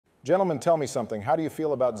Gentlemen, tell me something. How do you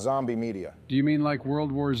feel about zombie media? Do you mean like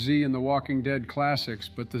World War Z and the Walking Dead classics,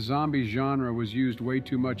 but the zombie genre was used way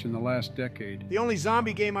too much in the last decade? The only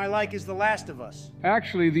zombie game I like is The Last of Us.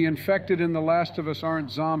 Actually, the infected in The Last of Us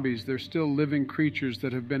aren't zombies. They're still living creatures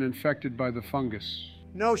that have been infected by the fungus.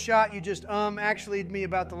 No shot, you just actually'd me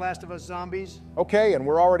about The Last of Us zombies. Okay, and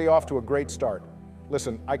we're already off to a great start.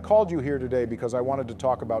 Listen, I called you here today because I wanted to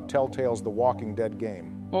talk about Telltale's The Walking Dead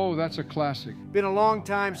game. Oh, that's a classic. Been a long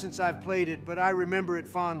time since I've played it, but I remember it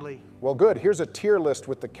fondly. Well, good. Here's a tier list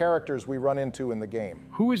with the characters we run into in the game.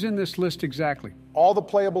 Who is in this list exactly? All the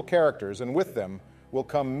playable characters, and with them will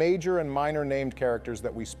come major and minor named characters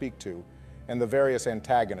that we speak to, and the various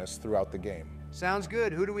antagonists throughout the game. Sounds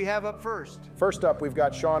good. Who do we have up first? First up, we've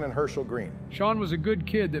got Sean and Herschel Green. Sean was a good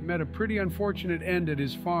kid that met a pretty unfortunate end at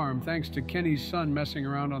his farm thanks to Kenny's son messing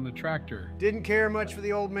around on the tractor. Didn't care much for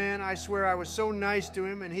the old man. I swear I was so nice to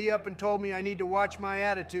him, and he up and told me I need to watch my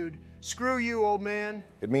attitude. Screw you, old man.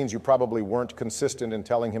 It means you probably weren't consistent in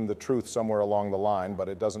telling him the truth somewhere along the line, but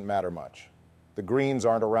it doesn't matter much. The Greens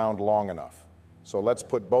aren't around long enough. So let's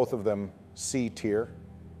put both of them C tier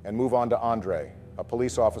and move on to Andre, a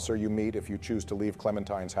police officer you meet if you choose to leave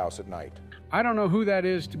Clementine's house at night. I don't know who that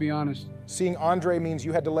is, to be honest. Seeing Andre means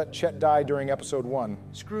you had to let Chet die during episode 1.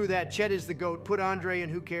 Screw that. Chet is the GOAT. Put Andre in,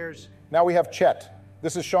 who cares? Now we have Chet.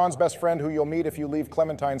 This is Sean's best friend who you'll meet if you leave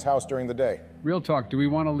Clementine's house during the day. Real talk, do we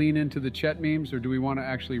want to lean into the Chet memes or do we want to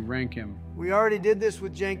actually rank him? We already did this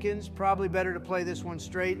with Jenkins. Probably better to play this one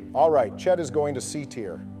straight. All right, Chet is going to C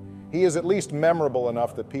tier. He is at least memorable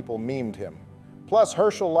enough that people memed him. Plus,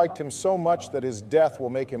 Herschel liked him so much that his death will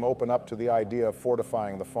make him open up to the idea of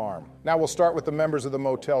fortifying the farm. Now we'll start with the members of the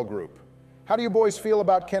motel group. How do you boys feel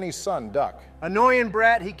about Kenny's son, Duck? Annoying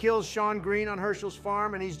brat. He kills Sean Green on Herschel's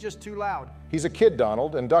farm, and he's just too loud. He's a kid,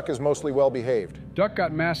 Donald, and Duck is mostly well-behaved. Duck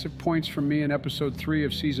got massive points from me in episode 3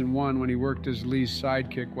 of season 1 when he worked as Lee's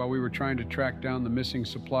sidekick while we were trying to track down the missing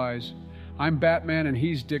supplies. I'm Batman and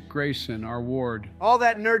he's Dick Grayson, our ward. All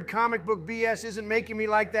that nerd comic book BS isn't making me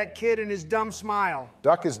like that kid and his dumb smile.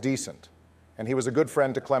 Duck is decent, and he was a good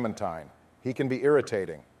friend to Clementine. He can be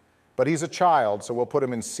irritating, but he's a child, so we'll put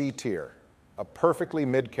him in C tier. A perfectly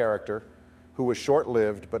mid character who was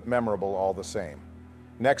short-lived but memorable all the same.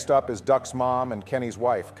 Next up is Duck's mom and Kenny's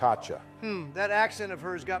wife, Katja. That accent of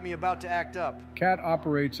hers got me about to act up. Kat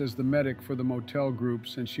operates as the medic for the motel group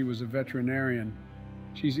since she was a veterinarian.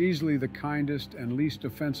 She's easily the kindest and least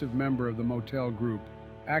offensive member of the motel group,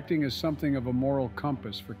 acting as something of a moral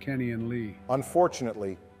compass for Kenny and Lee.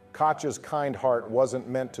 Unfortunately, Katja's kind heart wasn't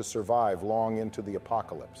meant to survive long into the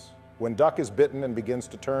apocalypse. When Duck is bitten and begins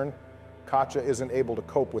to turn, Katja isn't able to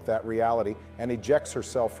cope with that reality and ejects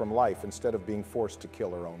herself from life instead of being forced to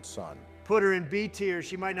kill her own son. Put her in B tier.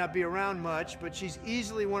 She might not be around much, but she's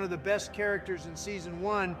easily one of the best characters in season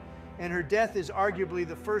 1, and her death is arguably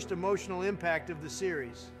the first emotional impact of the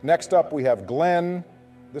series. Next up, we have Glenn.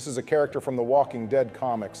 This is a character from the Walking Dead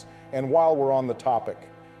comics, and while we're on the topic,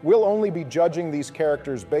 we'll only be judging these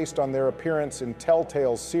characters based on their appearance in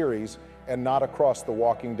Telltale's series and not across the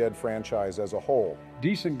Walking Dead franchise as a whole.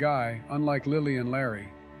 Decent guy, unlike Lily and Larry.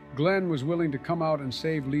 Glenn was willing to come out and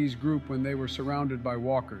save Lee's group when they were surrounded by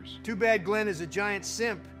walkers. Too bad Glenn is a giant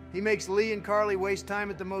simp. He makes Lee and Carly waste time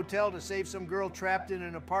at the motel to save some girl trapped in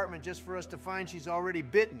an apartment just for us to find she's already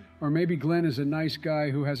bitten. Or maybe Glenn is a nice guy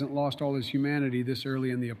who hasn't lost all his humanity this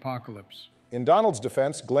early in the apocalypse. In Donald's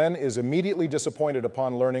defense, Glenn is immediately disappointed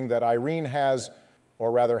upon learning that Irene has,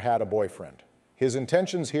 or rather had, a boyfriend. His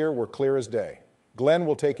intentions here were clear as day. Glenn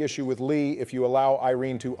will take issue with Lee if you allow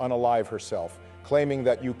Irene to unalive herself, claiming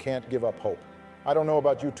that you can't give up hope. I don't know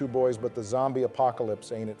about you two boys, but the zombie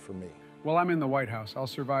apocalypse ain't it for me. Well, I'm in the White House. I'll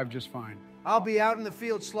survive just fine. I'll be out in the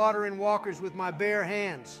field slaughtering walkers with my bare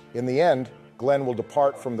hands. In the end, Glenn will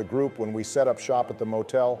depart from the group when we set up shop at the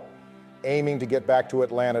motel, aiming to get back to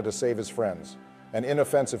Atlanta to save his friends. An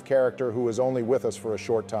inoffensive character who is only with us for a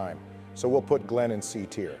short time. So we'll put Glenn in C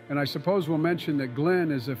tier. And I suppose we'll mention that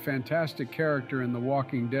Glenn is a fantastic character in the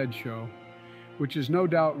Walking Dead show, which is no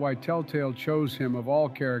doubt why Telltale chose him of all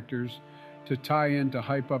characters to tie in to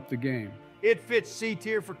hype up the game. It fits C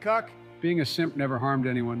tier for cuck. Being a simp never harmed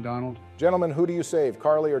anyone, Donald. Gentlemen, who do you save,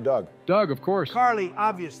 Carly or Doug? Doug, of course. Carly,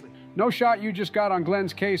 obviously. No shot you just got on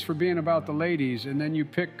Glenn's case for being about the ladies, and then you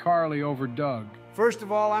pick Carly over Doug. First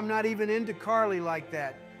of all, I'm not even into Carly like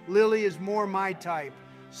that. Lily is more my type.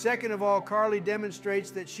 Second of all, Carly demonstrates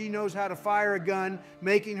that she knows how to fire a gun,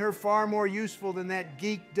 making her far more useful than that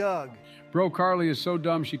geek Doug. Bro, Carly is so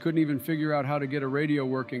dumb she couldn't even figure out how to get a radio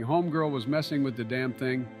working. Homegirl was messing with the damn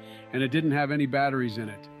thing, and it didn't have any batteries in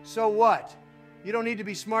it. So what? You don't need to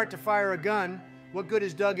be smart to fire a gun. What good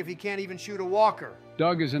is Doug if he can't even shoot a walker?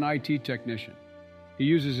 Doug is an IT technician. He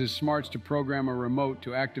uses his smarts to program a remote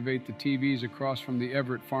to activate the TVs across from the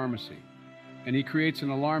Everett pharmacy. And he creates an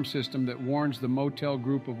alarm system that warns the motel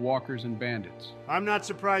group of walkers and bandits. I'm not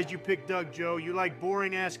surprised you picked Doug, Joe. You like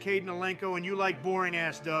boring-ass Caden Alenko, and you like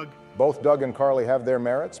boring-ass Doug. Both Doug and Carly have their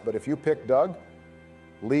merits, but if you pick Doug,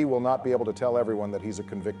 Lee will not be able to tell everyone that he's a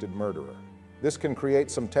convicted murderer. This can create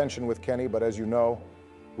some tension with Kenny, but as you know,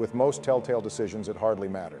 with most Telltale decisions, it hardly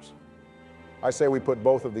matters. I say we put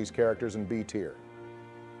both of these characters in B tier.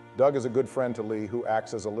 Doug is a good friend to Lee who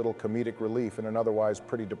acts as a little comedic relief in an otherwise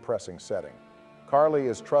pretty depressing setting. Carly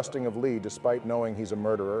is trusting of Lee despite knowing he's a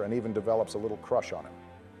murderer and even develops a little crush on him.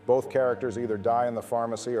 Both characters either die in the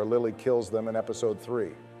pharmacy or Lily kills them in episode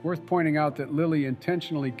 3. Worth pointing out that Lily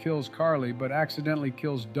intentionally kills Carly but accidentally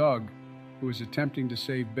kills Doug, who is attempting to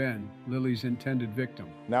save Ben, Lily's intended victim.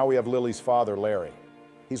 Now we have Lily's father, Larry.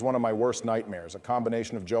 He's one of my worst nightmares, a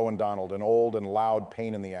combination of Joe and Donald, an old and loud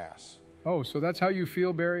pain in the ass. Oh, so that's how you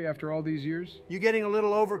feel, Barry, after all these years? You're getting a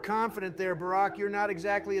little overconfident there, Barack. You're not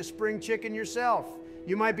exactly a spring chicken yourself.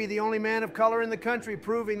 You might be the only man of color in the country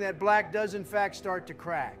proving that black does in fact start to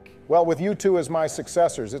crack. Well, with you two as my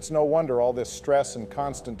successors, it's no wonder all this stress and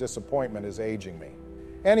constant disappointment is aging me.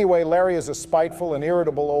 Anyway, Larry is a spiteful and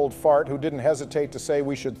irritable old fart who didn't hesitate to say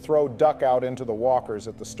we should throw Duck out into the walkers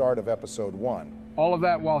at the start of episode 1. All of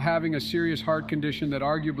that while having a serious heart condition that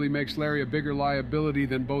arguably makes Larry a bigger liability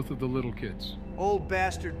than both of the little kids. Old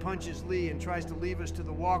bastard punches Lee and tries to leave us to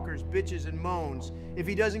the walkers, bitches and moans if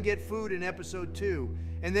he doesn't get food in episode 2,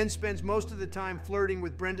 and then spends most of the time flirting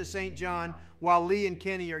with Brenda St. John while Lee and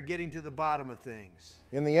Kenny are getting to the bottom of things.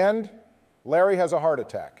 In the end, Larry has a heart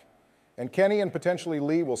attack, and Kenny and potentially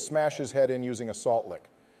Lee will smash his head in using a salt lick,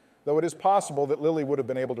 though it is possible that Lily would have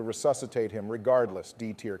been able to resuscitate him regardless,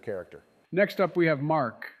 D-tier character. Next up, we have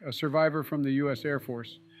Mark, a survivor from the U.S. Air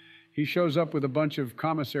Force. He shows up with a bunch of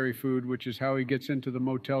commissary food, which is how he gets into the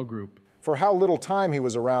motel group. For how little time he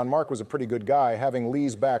was around, Mark was a pretty good guy, having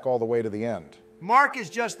Lee's back all the way to the end. Mark is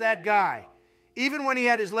just that guy. Even when he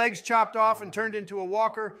had his legs chopped off and turned into a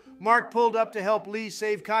walker, Mark pulled up to help Lee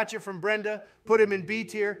save Katya from Brenda, put him in B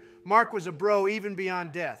tier. Mark was a bro even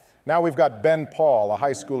beyond death. Now we've got Ben Paul, a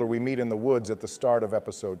high schooler we meet in the woods at the start of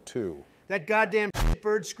episode 2. That goddamn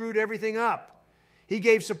bird screwed everything up. He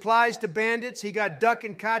gave supplies to bandits, he got Duck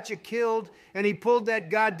and Katya killed, and he pulled that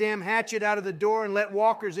goddamn hatchet out of the door and let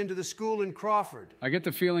walkers into the school in Crawford. I get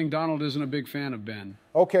the feeling Donald isn't a big fan of Ben.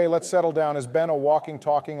 Okay, let's settle down. Is Ben a walking,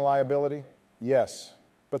 talking liability? Yes,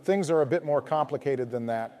 but things are a bit more complicated than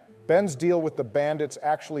that. Ben's deal with the bandits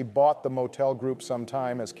actually bought the motel group some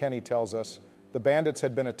time, as Kenny tells us. The bandits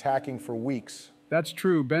had been attacking for weeks. That's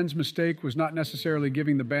true. Ben's mistake was not necessarily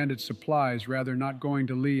giving the bandits supplies, rather not going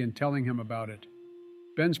to Lee and telling him about it.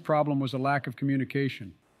 Ben's problem was a lack of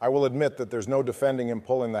communication. I will admit that there's no defending him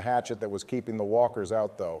pulling the hatchet that was keeping the walkers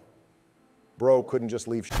out, though. Bro couldn't just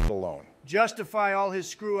leave shit alone. Justify all his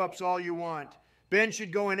screw-ups all you want. Ben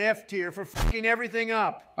should go in F tier for fucking everything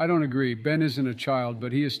up. I don't agree. Ben isn't a child,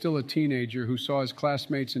 but he is still a teenager who saw his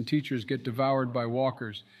classmates and teachers get devoured by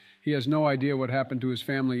walkers. He has no idea what happened to his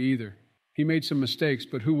family either. He made some mistakes,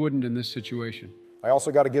 but who wouldn't in this situation? I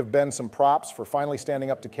also got to give Ben some props for finally standing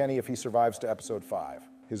up to Kenny if he survives to episode 5.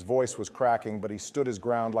 His voice was cracking, but he stood his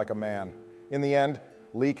ground like a man. In the end,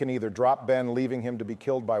 Lee can either drop Ben, leaving him to be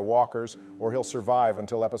killed by walkers, or he'll survive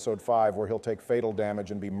until episode 5, where he'll take fatal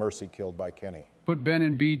damage and be mercy killed by Kenny. Put Ben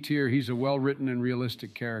in B tier. He's a well-written and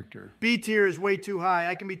realistic character. B tier is way too high.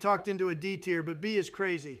 I can be talked into a D tier, but B is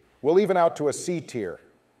crazy. We'll even out to a C tier.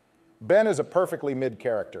 Ben is a perfectly mid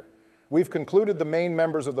character. We've concluded the main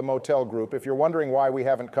members of the motel group. If you're wondering why we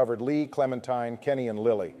haven't covered Lee, Clementine, Kenny, and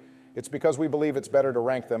Lily, it's because we believe it's better to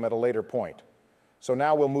rank them at a later point. So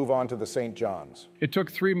now we'll move on to the St. John's. It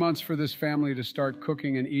took 3 months for this family to start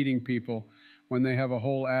cooking and eating people when they have a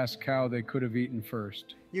whole ass cow they could have eaten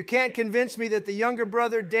first. You can't convince me that the younger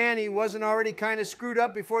brother, Danny, wasn't already kind of screwed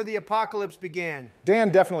up before the apocalypse began. Dan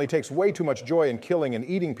definitely takes way too much joy in killing and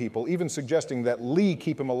eating people, even suggesting that Lee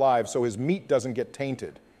keep him alive so his meat doesn't get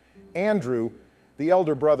tainted. Andrew, the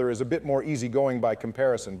elder brother, is a bit more easygoing by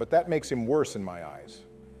comparison, but that makes him worse in my eyes.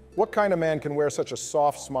 What kind of man can wear such a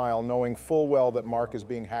soft smile knowing full well that Mark is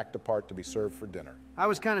being hacked apart to be served for dinner? I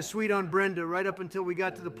was kind of sweet on Brenda right up until we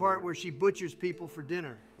got to the part where she butchers people for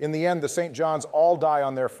dinner. In the end, the St. Johns all die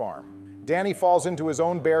on their farm. Danny falls into his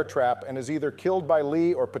own bear trap and is either killed by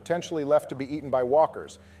Lee or potentially left to be eaten by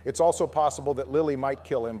walkers. It's also possible that Lily might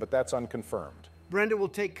kill him, but that's unconfirmed. Brenda will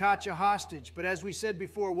take Katya hostage, but as we said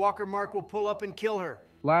before, Walker Mark will pull up and kill her.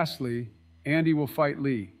 Lastly, Andy will fight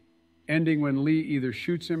Lee, ending when Lee either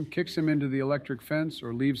shoots him, kicks him into the electric fence,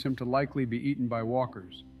 or leaves him to likely be eaten by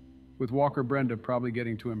walkers. with Walker Brenda probably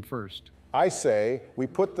getting to him first. I say we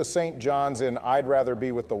put the St. John's in I'd rather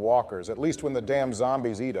be with the Walkers. At least when the damn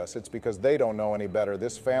zombies eat us, it's because they don't know any better.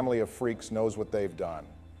 This family of freaks knows what they've done.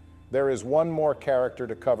 There is one more character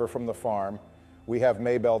to cover from the farm. We have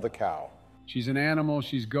Maybelle the cow. She's an animal,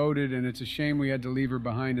 she's goated, and it's a shame we had to leave her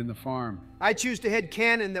behind in the farm. I choose to head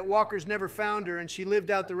canon that Walkers never found her and she lived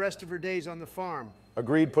out the rest of her days on the farm.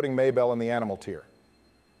 Agreed, putting Maybelle in the animal tier.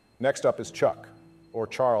 Next up is Chuck, or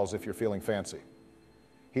Charles if you're feeling fancy.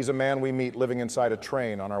 He's a man we meet living inside a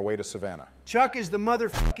train on our way to Savannah. Chuck is the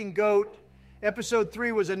motherfucking goat. Episode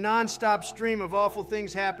 3 was a non-stop stream of awful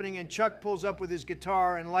things happening, and Chuck pulls up with his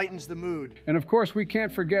guitar and lightens the mood. And of course, we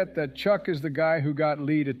can't forget that Chuck is the guy who got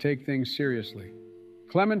Lee to take things seriously.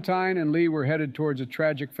 Clementine and Lee were headed towards a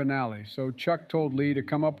tragic finale, so Chuck told Lee to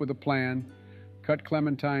come up with a plan, cut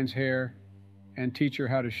Clementine's hair, and teach her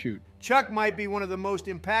how to shoot. Chuck might be one of the most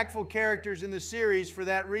impactful characters in the series for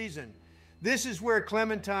that reason. This is where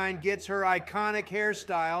Clementine gets her iconic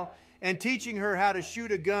hairstyle, and teaching her how to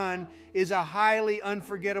shoot a gun is a highly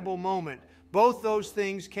unforgettable moment. Both those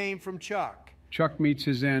things came from Chuck. Chuck meets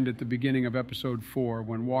his end at the beginning of episode 4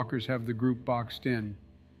 when Walkers have the group boxed in.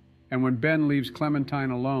 And when Ben leaves Clementine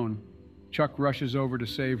alone, Chuck rushes over to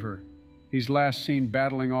save her. He's last seen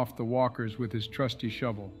battling off the Walkers with his trusty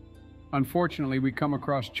shovel. Unfortunately, we come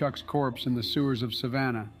across Chuck's corpse in the sewers of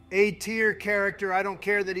Savannah. A-tier character. I don't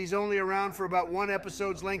care that he's only around for about one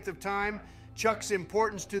episode's length of time. Chuck's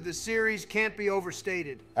importance to the series can't be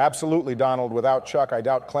overstated. Absolutely, Donald. Without Chuck, I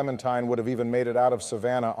doubt Clementine would have even made it out of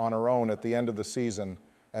Savannah on her own at the end of the season.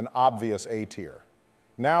 An obvious A-tier.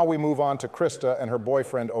 Now we move on to Krista and her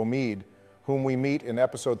boyfriend Omid, whom we meet in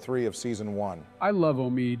episode 3 of season 1. I love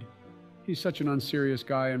Omid. He's such an unserious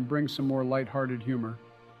guy and brings some more lighthearted humor.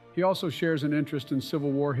 He also shares an interest in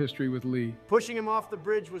Civil War history with Lee. Pushing him off the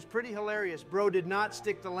bridge was pretty hilarious. Bro did not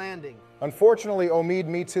stick the landing. Unfortunately, Omid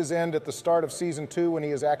meets his end at the start of season 2 when he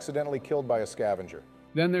is accidentally killed by a scavenger.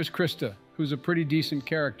 Then there's Krista, who's a pretty decent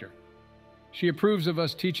character. She approves of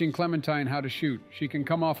us teaching Clementine how to shoot. She can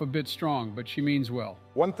come off a bit strong, but she means well.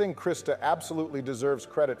 One thing Krista absolutely deserves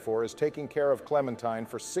credit for is taking care of Clementine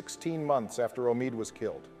for 16 months after Omid was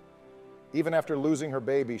killed. Even after losing her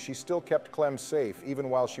baby, she still kept Clem safe, even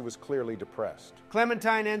while she was clearly depressed.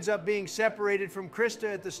 Clementine ends up being separated from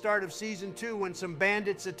Krista at the start of season 2 when some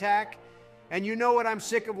bandits attack. And you know what I'm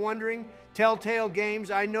sick of wondering? Telltale Games,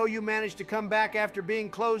 I know you managed to come back after being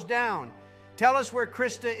closed down. Tell us where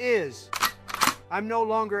Krista is. I'm no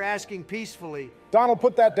longer asking peacefully. Donald,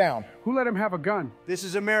 put that down. Who let him have a gun? This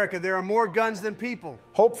is America. There are more guns than people.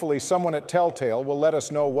 Hopefully, someone at Telltale will let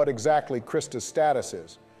us know what exactly Krista's status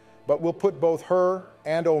is. But we'll put both her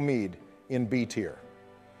and Omid in B tier.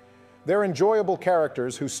 They're enjoyable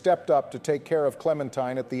characters who stepped up to take care of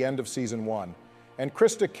Clementine at the end of season 1, and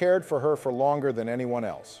Krista cared for her for longer than anyone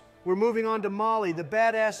else. We're moving on to Molly, the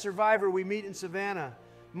badass survivor we meet in Savannah.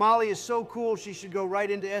 Molly is so cool she should go right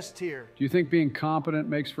into S tier. Do you think being competent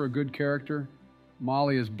makes for a good character?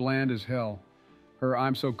 Molly is bland as hell. Her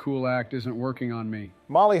I'm so cool act isn't working on me.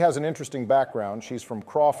 Molly has an interesting background. She's from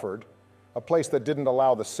Crawford, a place that didn't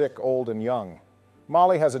allow the sick, old, and young.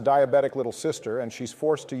 Molly has a diabetic little sister, and she's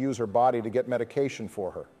forced to use her body to get medication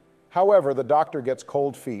for her. However, the doctor gets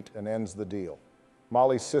cold feet and ends the deal.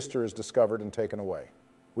 Molly's sister is discovered and taken away.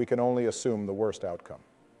 We can only assume the worst outcome.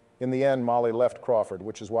 In the end, Molly left Crawford,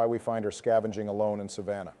 which is why we find her scavenging alone in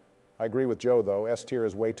Savannah. I agree with Joe, though. S tier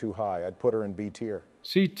is way too high. I'd put her in B tier.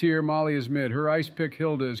 C tier, Molly is mid. Her ice pick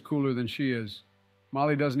Hilda is cooler than she is.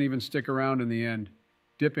 Molly doesn't even stick around in the end,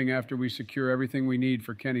 dipping after we secure everything we need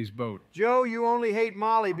for Kenny's boat. Joe, you only hate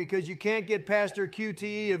Molly because you can't get past her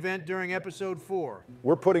QTE event during episode 4.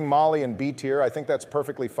 We're putting Molly in B tier. I think that's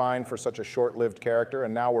perfectly fine for such a short-lived character,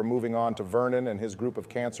 and now we're moving on to Vernon and his group of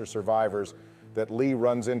cancer survivors that Lee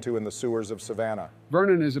runs into in the sewers of Savannah.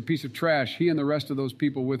 Vernon is a piece of trash. He and the rest of those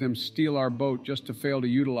people with him steal our boat just to fail to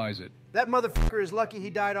utilize it. That motherfucker is lucky he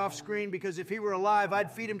died off screen, because if he were alive,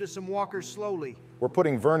 I'd feed him to some walkers slowly. We're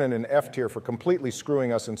putting Vernon in F tier for completely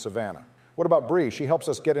screwing us in Savannah. What about Bree? She helps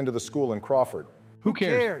us get into the school in Crawford. Who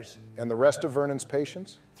cares? And the rest of Vernon's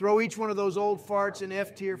patients? Throw each one of those old farts in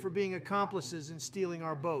F tier for being accomplices in stealing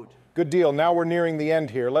our boat. Good deal. Now we're nearing the end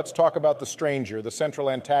here. Let's talk about the Stranger, the central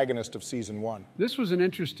antagonist of season 1. This was an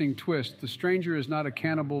interesting twist. The Stranger is not a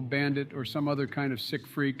cannibal, bandit, or some other kind of sick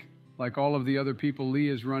freak like all of the other people Lee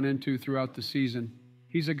has run into throughout the season.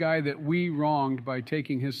 He's a guy that we wronged by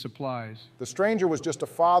taking his supplies. The Stranger was just a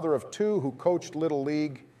father of 2 who coached Little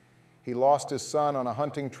League. He lost his son on a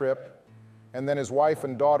hunting trip, and then his wife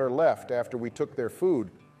and daughter left after we took their food.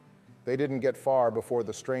 They didn't get far before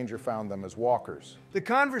the Stranger found them as walkers. The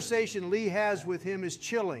conversation Lee has with him is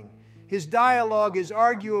chilling. His dialogue is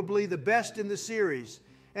arguably the best in the series.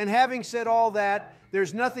 And having said all that,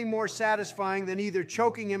 there's nothing more satisfying than either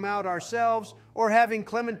choking him out ourselves or having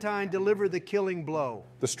Clementine deliver the killing blow.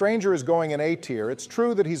 The stranger is going in A tier. It's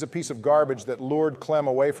true that he's a piece of garbage that lured Clem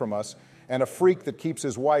away from us and a freak that keeps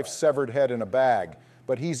his wife's severed head in a bag,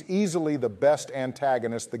 but he's easily the best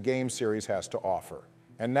antagonist the game series has to offer.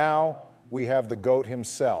 And now we have the GOAT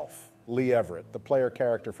himself, Lee Everett, the player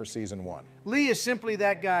character for Season 1. Lee is simply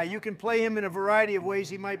that guy. You can play him in a variety of ways.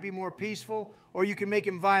 He might be more peaceful, or you can make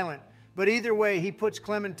him violent. But either way, he puts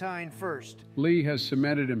Clementine first. Lee has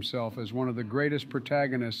cemented himself as one of the greatest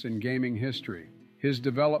protagonists in gaming history. His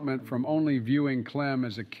development from only viewing Clem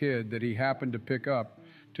as a kid that he happened to pick up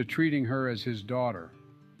to treating her as his daughter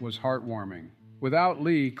was heartwarming. Without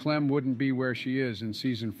Lee, Clem wouldn't be where she is in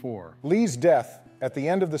Season 4. Lee's death at the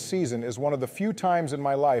end of the season is one of the few times in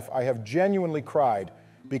my life I have genuinely cried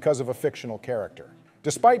because of a fictional character.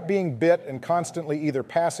 Despite being bit and constantly either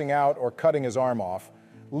passing out or cutting his arm off,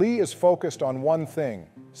 Lee is focused on one thing,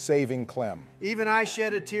 saving Clem. Even I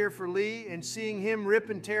shed a tear for Lee, and seeing him rip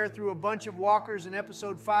and tear through a bunch of walkers in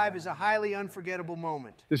Episode 5 is a highly unforgettable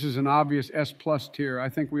moment. This is an obvious S+ tier. I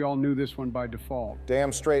think we all knew this one by default.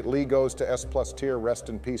 Damn straight, Lee goes to S+ tier. Rest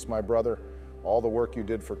in peace, my brother. All the work you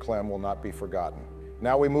did for Clem will not be forgotten.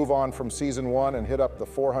 Now we move on from Season 1 and hit up the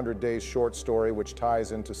 400 Days short story, which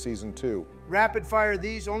ties into Season 2. Rapid fire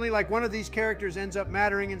these, only like one of these characters ends up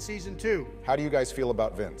mattering in Season 2. How do you guys feel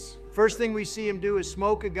about Vince? First thing we see him do is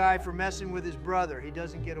smoke a guy for messing with his brother. He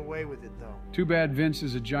doesn't get away with it, though. Too bad Vince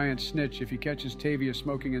is a giant snitch. If he catches Tavia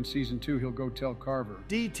smoking in Season 2, he'll go tell Carver.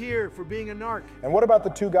 D tier for being a narc. And what about the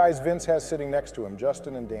two guys Vince has sitting next to him,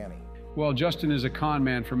 Justin and Danny? Well, Justin is a con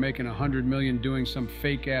man for making $100 million doing some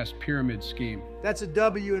fake-ass pyramid scheme. That's a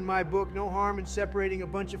W in my book. No harm in separating a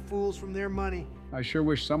bunch of fools from their money. I sure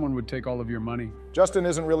wish someone would take all of your money. Justin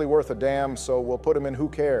isn't really worth a damn, so we'll put him in Who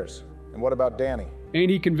Cares. And what about Danny?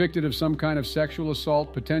 Ain't he convicted of some kind of sexual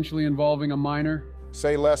assault, potentially involving a minor?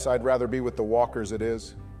 Say less, I'd rather be with the Walkers it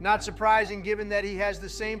is. Not surprising, given that he has the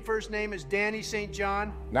same first name as Danny St.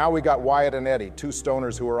 John. Now we got Wyatt and Eddie, two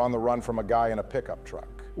stoners who are on the run from a guy in a pickup truck.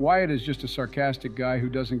 Wyatt is just a sarcastic guy who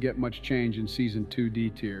doesn't get much change in Season 2 D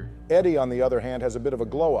tier. Eddie, on the other hand, has a bit of a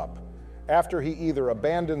glow-up. After he either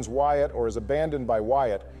abandons Wyatt or is abandoned by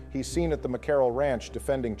Wyatt, he's seen at the McCarroll Ranch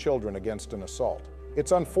defending children against an assault.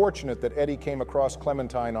 It's unfortunate that Eddie came across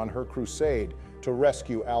Clementine on her crusade to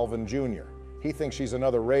rescue Alvin Jr. He thinks she's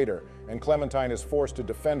another raider, and Clementine is forced to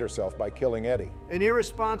defend herself by killing Eddie. An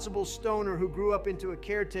irresponsible stoner who grew up into a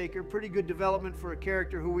caretaker, pretty good development for a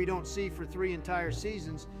character who we don't see for 3 entire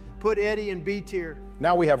seasons. Put Eddie in B tier.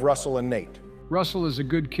 Now we have Russell and Nate. Russell is a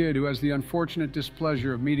good kid who has the unfortunate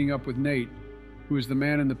displeasure of meeting up with Nate, who is the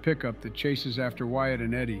man in the pickup that chases after Wyatt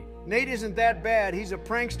and Eddie. Nate isn't that bad. He's a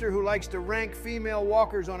prankster who likes to rank female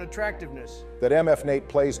walkers on attractiveness. That MF Nate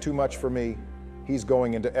plays too much for me. He's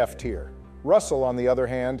going into F tier. Russell, on the other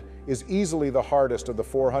hand, is easily the hardest of the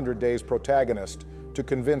 400 Days protagonists to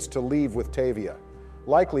convince to leave with Tavia,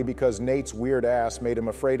 likely because Nate's weird ass made him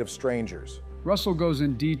afraid of strangers. Russell goes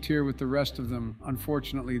in D tier with the rest of them.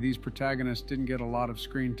 Unfortunately, these protagonists didn't get a lot of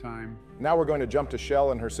screen time. Now we're going to jump to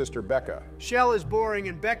Shell and her sister Becca. Shell is boring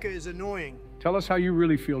and Becca is annoying. Tell us how you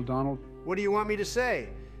really feel, Donald. What do you want me to say?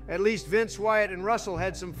 At least Vince, Wyatt, and Russell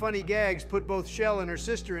had some funny gags, put both Shell and her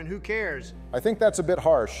sister in Who Cares. I think that's a bit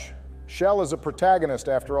harsh. Shell is a protagonist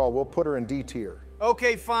after all. We'll put her in D tier.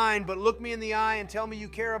 Okay, fine, but look me in the eye and tell me you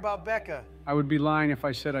care about Becca. I would be lying if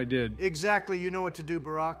I said I did. Exactly, you know what to do,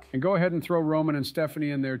 Barack. And go ahead and throw Roman and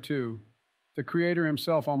Stephanie in there too. The creator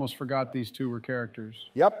himself almost forgot these two were characters.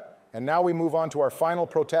 Yep, and now we move on to our final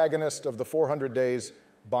protagonist of the 400 Days,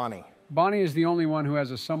 Bonnie. Bonnie is the only one who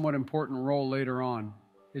has a somewhat important role later on.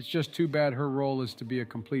 It's just too bad her role is to be a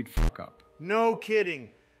complete fuck-up. No kidding.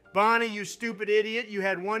 Bonnie, you stupid idiot, you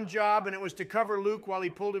had one job and it was to cover Luke while he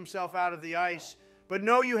pulled himself out of the ice. But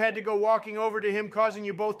no, you had to go walking over to him, causing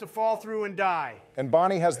you both to fall through and die. And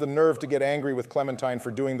Bonnie has the nerve to get angry with Clementine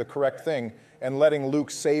for doing the correct thing and letting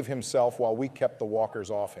Luke save himself while we kept the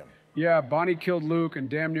walkers off him. Yeah, Bonnie killed Luke and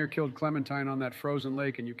damn near killed Clementine on that frozen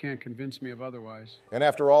lake, and you can't convince me of otherwise. And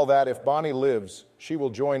after all that, if Bonnie lives, she will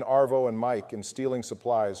join Arvo and Mike in stealing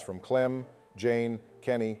supplies from Clem, Jane,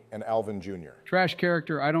 Kenny, and Alvin Jr. Trash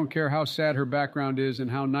character, I don't care how sad her background is and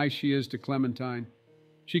how nice she is to Clementine.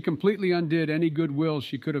 She completely undid any goodwill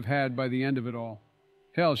she could have had by the end of it all.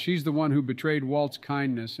 Hell, she's the one who betrayed Walt's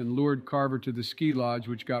kindness and lured Carver to the ski lodge,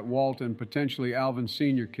 which got Walt and potentially Alvin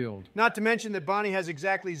Sr. killed. Not to mention that Bonnie has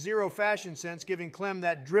exactly zero fashion sense, giving Clem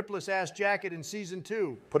that dripless-ass jacket in Season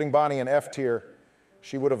 2. Putting Bonnie in F tier,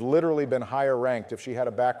 She would have literally been higher ranked if she had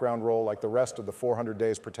a background role like the rest of the 400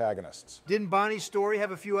 Days protagonists. Didn't Bonnie's story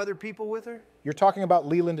have a few other people with her? You're talking about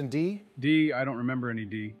Leland and Dee? D, I don't remember any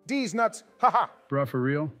D. Dee's nuts, haha! Bruh, for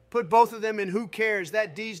real? Put both of them in Who Cares?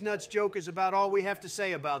 That D's Nuts joke is about all we have to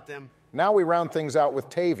say about them. Now we round things out with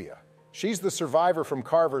Tavia. She's the survivor from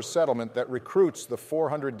Carver's settlement that recruits the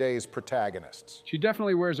 400 Days protagonists. She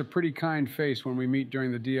definitely wears a pretty kind face when we meet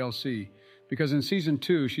during the DLC, because in Season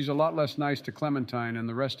 2, she's a lot less nice to Clementine and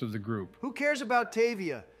the rest of the group. Who cares about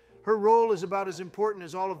Tavia? Her role is about as important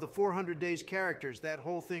as all of the 400 Days characters. That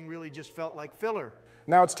whole thing really just felt like filler.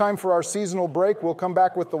 Now it's time for our seasonal break. We'll come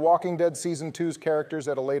back with The Walking Dead Season 2's characters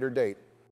at a later date.